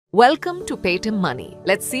Welcome to Paytm Money.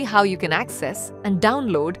 Let's see how you can access and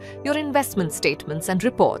download your investment statements and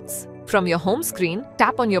reports. From your home screen,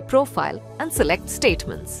 tap on your profile and select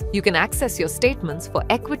Statements. You can access your statements for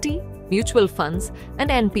equity, mutual funds, and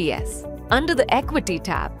NPS. Under the Equity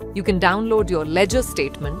tab, you can download your ledger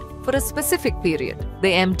statement for a specific period.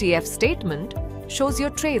 The MTF statement shows your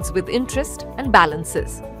trades with interest and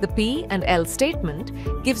balances. The P&L statement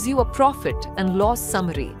gives you a profit and loss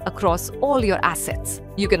summary across all your assets.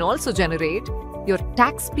 You can also generate your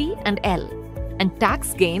tax P&L and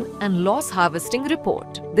tax gain and loss harvesting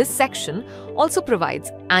report. This section also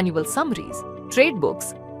provides annual summaries, trade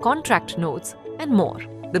books, contract notes, and more.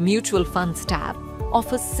 The Mutual Funds tab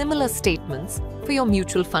offers similar statements for your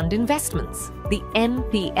mutual fund investments. The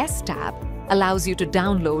NPS tab allows you to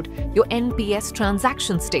download your NPS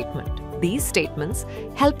transaction statement. These statements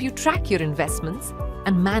help you track your investments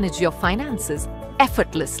and manage your finances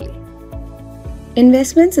effortlessly.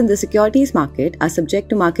 Investments in the securities market are subject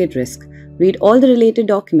to market risk. Read all the related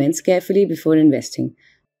documents carefully before investing.